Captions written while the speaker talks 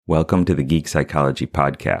Welcome to the Geek Psychology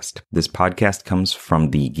Podcast. This podcast comes from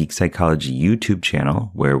the Geek Psychology YouTube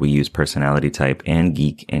channel, where we use personality type and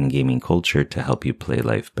geek and gaming culture to help you play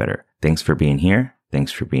life better. Thanks for being here.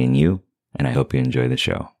 Thanks for being you. And I hope you enjoy the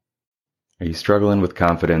show. Are you struggling with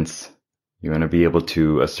confidence? You want to be able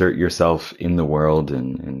to assert yourself in the world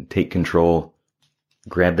and take control,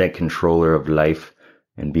 grab that controller of life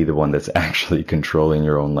and be the one that's actually controlling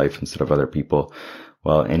your own life instead of other people?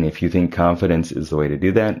 Well, and if you think confidence is the way to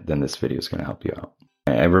do that, then this video is going to help you out.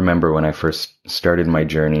 I remember when I first started my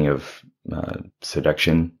journey of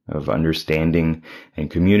seduction, of understanding and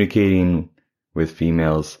communicating with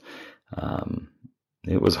females.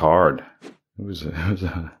 It was hard. It was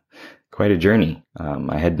quite a journey.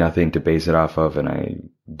 I had nothing to base it off of, and I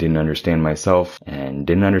didn't understand myself and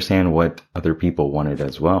didn't understand what other people wanted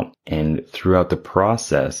as well. And throughout the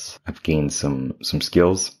process, I've gained some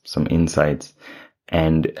skills, some insights.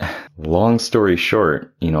 And long story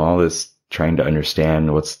short, all this trying to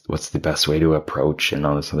understand what's the best way to approach and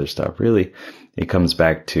all this other stuff, really, it comes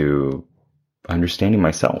back to understanding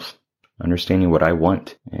myself, understanding what I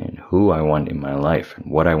want and who I want in my life and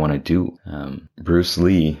what I want to do. Bruce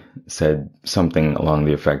Lee said something along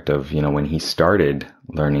the effect of, when he started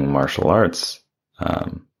learning martial arts,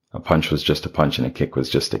 a punch was just a punch and a kick was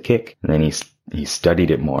just a kick. And then he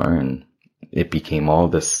studied it more and it became all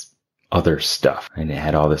this other stuff, and it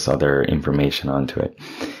had all this other information onto it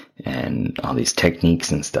and all these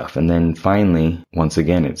techniques and stuff. And then finally, once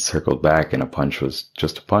again, it circled back and a punch was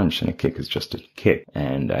just a punch and a kick is just a kick.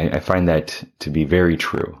 And I find that to be very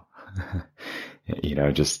true.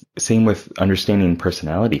 Just same with understanding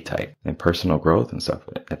personality type and personal growth and stuff.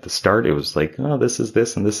 At the start, it was like, oh, this is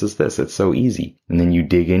this and this is this. It's so easy. And then you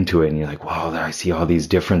dig into it and you're like, wow, I see all these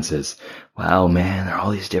differences. Wow, man, there are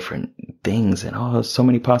all these different things and so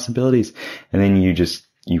many possibilities. And then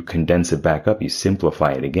you condense it back up, you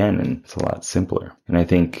simplify it again, and it's a lot simpler. And I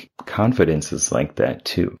think confidence is like that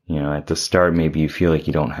too. At the start, maybe you feel like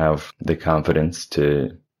you don't have the confidence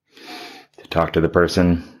to talk to the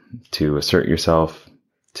person, to assert yourself,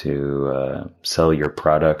 to sell your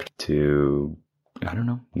product, to,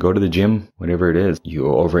 go to the gym, whatever it is. You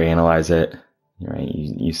overanalyze it, right?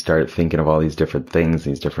 You start thinking of all these different things,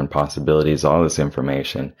 these different possibilities, all this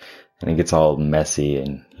information, and it gets all messy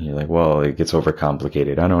and you're like, well, it gets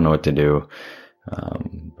overcomplicated. I don't know what to do.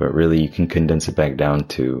 But really you can condense it back down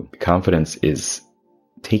to confidence is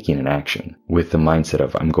taking an action with the mindset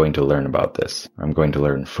of, I'm going to learn about this. I'm going to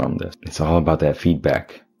learn from this. It's all about that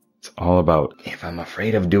feedback. It's all about, if I'm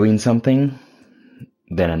afraid of doing something,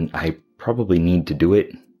 then I probably need to do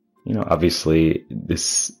it. Obviously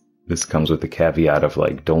this comes with the caveat of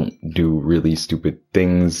don't do really stupid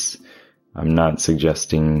things. I'm not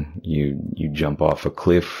suggesting you jump off a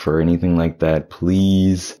cliff or anything like that.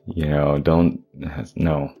 Please, no.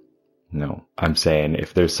 I'm saying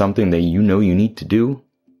if there's something that you need to do,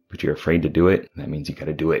 but you're afraid to do it, that means you got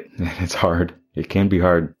to do it. It's hard. It can be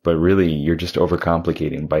hard, but really you're just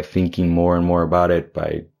overcomplicating by thinking more and more about it,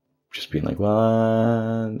 by just being like,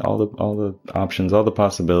 well, all the options, all the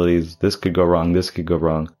possibilities, this could go wrong, this could go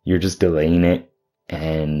wrong. You're just delaying it,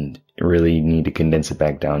 and really need to condense it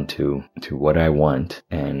back down to what I want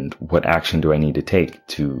and what action do I need to take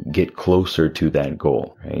to get closer to that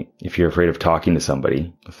goal, right? If you're afraid of talking to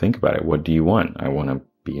somebody, think about it. What do you want? I want to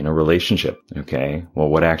be in a relationship. Okay. Well,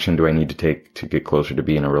 what action do I need to take to get closer to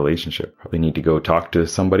being in a relationship? Probably need to go talk to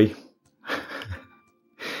somebody,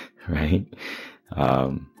 right?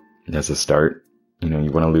 As a start, you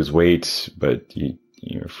want to lose weight, but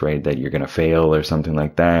you're afraid that you're going to fail or something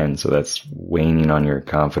like that. And so that's waning on your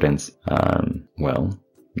confidence. Well,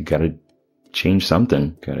 you got to change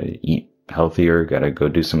something. Got to eat healthier. Got to go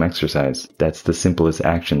do some exercise. That's the simplest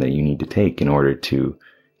action that you need to take in order to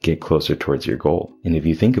get closer towards your goal. And if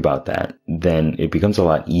you think about that, then it becomes a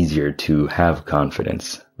lot easier to have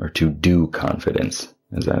confidence, or to do confidence,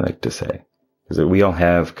 as I like to say. Because we all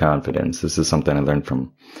have confidence. This is something I learned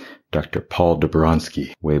from Dr. Paul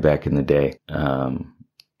Dabrowski way back in the day,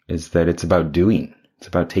 is that it's about doing. It's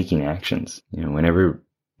about taking actions.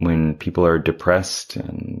 When people are depressed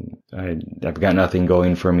and I've got nothing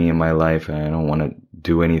going for me in my life and I don't want to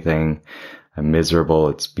do anything, I'm miserable,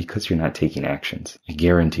 it's because you're not taking actions. I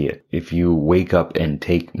guarantee it. If you wake up and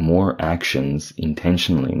take more actions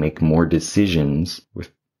intentionally, make more decisions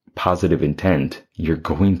with positive intent, you're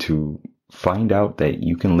going to find out that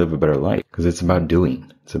you can live a better life, because it's about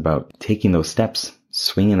doing. It's about taking those steps,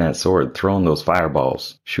 swinging that sword, throwing those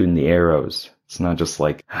fireballs, shooting the arrows. It's not just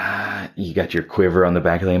like, you got your quiver on the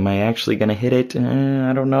back. Am I actually going to hit it?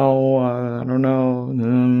 I don't know.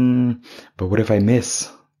 But what if I miss?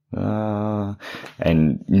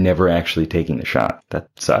 and never actually taking the shot. That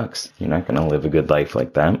sucks. You're not going to live a good life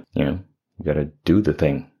like that. You got to do the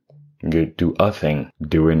thing. You do a thing.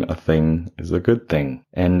 Doing a thing is a good thing.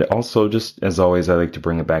 And also, just as always, I like to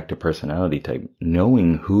bring it back to personality type.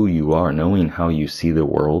 Knowing who you are, knowing how you see the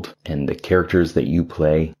world and the characters that you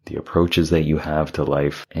play, the approaches that you have to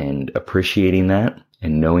life, and appreciating that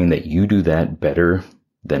and knowing that you do that better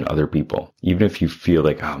than other people. Even if you feel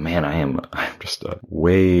like, oh man, I'm just a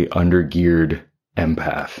way undergeared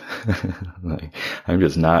empath. Like, I'm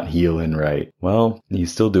just not healing right. Well, you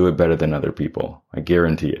still do it better than other people. I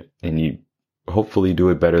guarantee it. And you hopefully do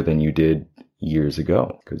it better than you did years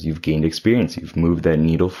ago because you've gained experience. You've moved that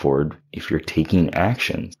needle forward. If you're taking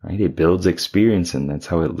action, right? It builds experience, and that's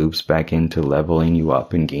how it loops back into leveling you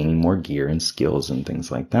up and gaining more gear and skills and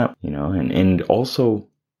things like that, and also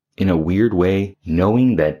in a weird way,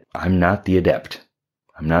 knowing that I'm not the adept.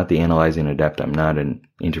 I'm not the analyzing adept. I'm not an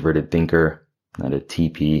introverted thinker, not a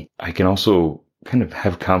TP. I can also kind of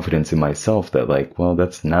have confidence in myself that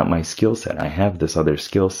that's not my skill set. I have this other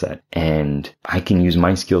skill set, and I can use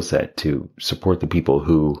my skill set to support the people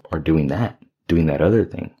who are doing that other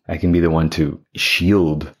thing. I can be the one to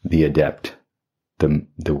shield the adept, the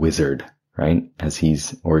wizard, right? As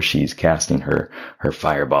he's or she's casting her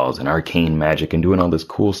fireballs and arcane magic and doing all this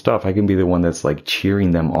cool stuff. I can be the one that's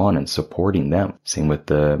cheering them on and supporting them. Same with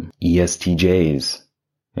the ESTJs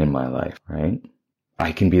in my life, right?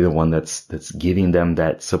 I can be the one that's giving them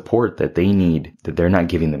that support that they need, that they're not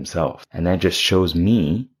giving themselves. And that just shows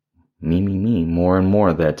me, more and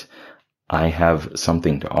more that I have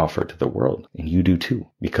something to offer to the world. And you do too,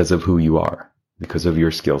 because of who you are, because of your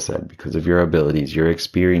skill set, because of your abilities, your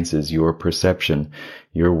experiences, your perception,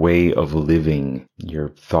 your way of living, your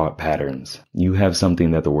thought patterns. You have something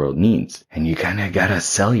that the world needs. And you kind of got to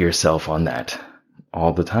sell yourself on that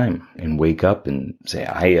all the time and wake up and say,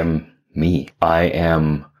 I am me. I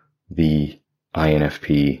am the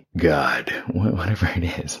INFP God, whatever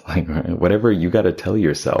it is, whatever you got to tell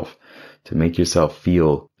yourself to make yourself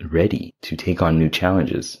feel ready to take on new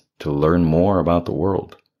challenges, to learn more about the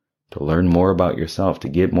world, to learn more about yourself, to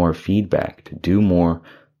get more feedback, to do more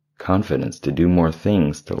confidence, to do more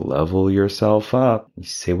things, to level yourself up. You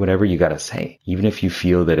say whatever you got to say, even if you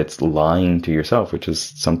feel that it's lying to yourself, which is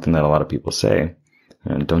something that a lot of people say.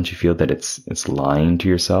 And don't you feel that it's lying to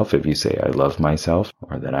yourself if you say, I love myself,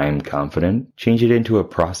 or that I am confident? Change it into a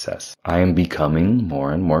process. I am becoming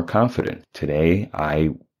more and more confident. Today, I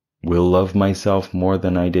will love myself more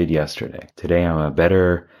than I did yesterday. Today, I'm a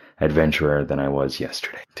better adventurer than I was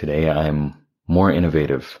yesterday. Today, I'm more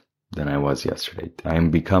innovative than I was yesterday. I am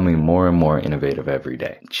becoming more and more innovative every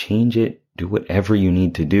day. Change it. Do whatever you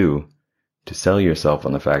need to do to sell yourself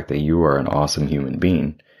on the fact that you are an awesome human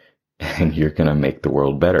being. And you're going to make the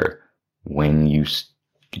world better when you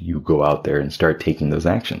go out there and start taking those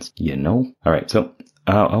actions, All right. So,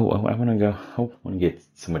 I want to get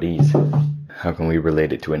some of these. How can we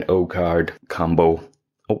relate it to an O card combo?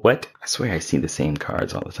 Oh, what? I swear I see the same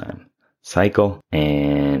cards all the time. Cycle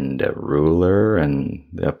and a ruler and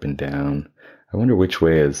up and down. I wonder which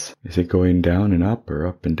way is it going down and up or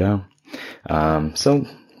up and down? So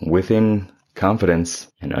within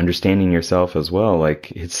confidence and understanding yourself as well,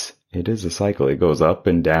 it is a cycle. It goes up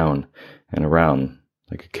and down and around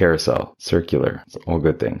like a carousel, circular. It's all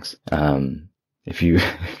good things. If you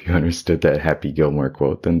understood that Happy Gilmore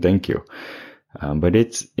quote, then thank you. But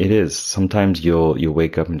it is. Sometimes you'll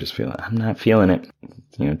wake up and just feel, I'm not feeling it.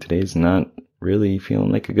 Today's not really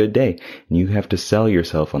feeling like a good day. And you have to sell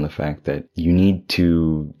yourself on the fact that you need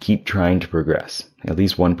to keep trying to progress. At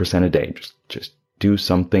least 1% a day. Just do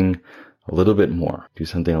something a little bit more, do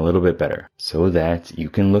something a little bit better so that you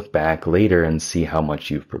can look back later and see how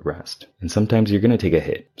much you've progressed. And sometimes you're going to take a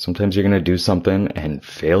hit. Sometimes you're going to do something and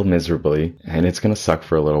fail miserably, and it's going to suck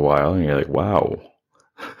for a little while. And you're like, wow,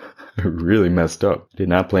 I really messed up. I did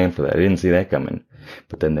not plan for that. I didn't see that coming.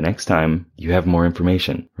 But then the next time you have more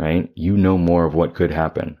information, right? You know more of what could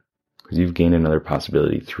happen because you've gained another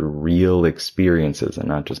possibility through real experiences and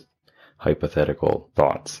not just hypothetical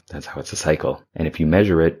thoughts. That's how it's a cycle. And if you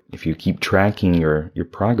measure it, if you keep tracking your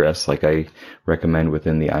progress, like I recommend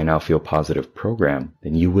within the I Now Feel Positive program,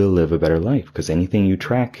 then you will live a better life because anything you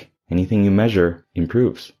track, anything you measure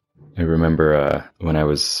improves. I remember when I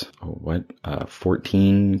was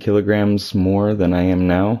 14 kilograms more than I am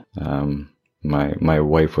now. My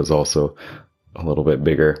wife was also a little bit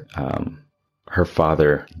bigger. her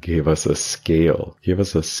father gave us a scale.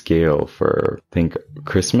 For, I think,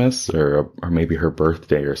 Christmas or maybe her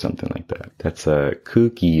birthday or something like that. That's a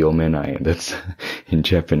kuki yomenai. That's in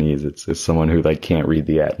Japanese. It's someone who like can't read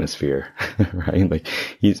the atmosphere, right? Like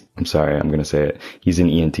I'm sorry, I'm going to say it. He's an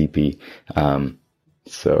ENTP.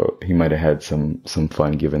 So he might have had some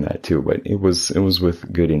fun given that too, but it was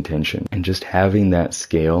with good intention. And just having that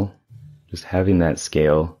scale,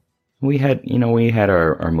 we had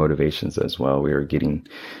our motivations as well. We were getting,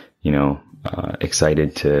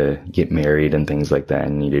 excited to get married and things like that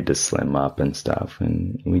and needed to slim up and stuff.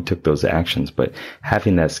 And we took those actions, but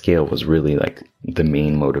having that scale was really like the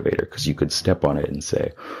main motivator, because you could step on it and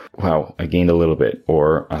say, wow, I gained a little bit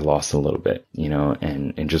or I lost a little bit,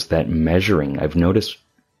 and just that measuring. I've noticed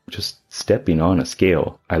just stepping on a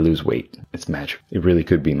scale, I lose weight. It's magic. It really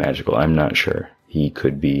could be magical. I'm not sure. He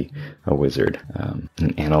could be a wizard,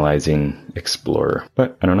 an analyzing explorer,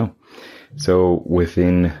 but I don't know. So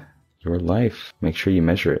within your life, make sure you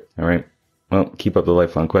measure it. All right. Well, keep up the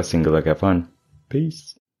lifelong questing. Good luck. Have fun.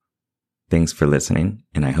 Peace. Thanks for listening,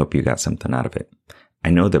 and I hope you got something out of it. I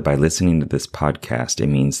know that by listening to this podcast, it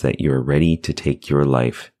means that you're ready to take your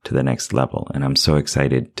life to the next level, and I'm so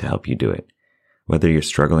excited to help you do it. Whether you're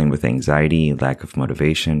struggling with anxiety, lack of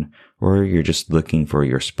motivation, or you're just looking for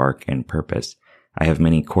your spark and purpose, I have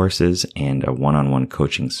many courses and a one-on-one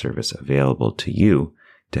coaching service available to you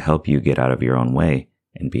to help you get out of your own way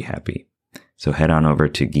and be happy. So head on over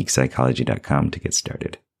to geekpsychology.com to get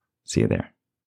started. See you there.